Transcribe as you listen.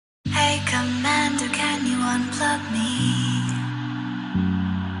Maduk, can you unplug me?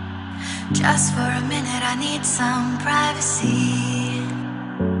 Just for a minute, I need some privacy.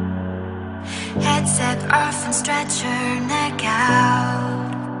 Headset off and stretch your neck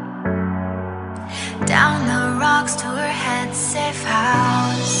out. Down the rocks to her head safe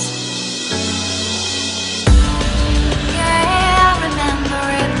house. Yeah, I remember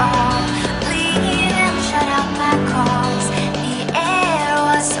it all. Bleed and shut out my calls. The air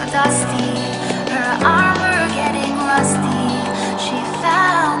was so dusty, her armor getting rusty. She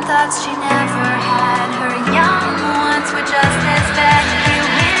found thoughts she never had. Her young ones were just as bad. They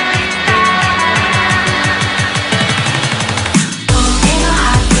really bad. Oh, ain't no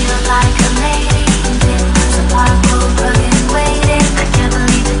heart feel like a lady. Didn't lose a particle, rugged waiting. I can't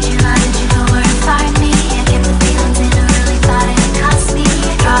believe that you lied. Did you know where to find me? I kept the feelings in her, really thought it cost me.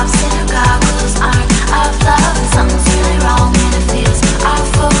 Drops in her goggles aren't of love. And something's really wrong and it feels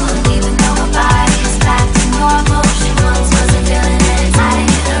awful. And even though her body is back to normal, she once wasn't feeling it. It's hiding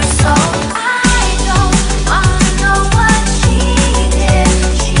in her soul. I don't wanna know what she did.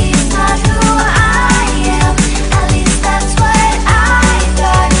 She's not who I am. At least that's what I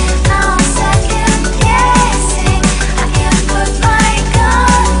thought. Now I'm second guessing. I can't put my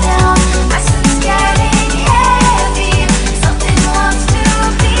gun down. My suit's getting heavy. Something wants to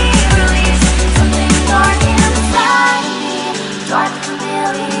be released. Something dark inside me. Dark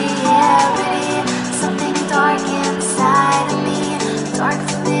chameleon.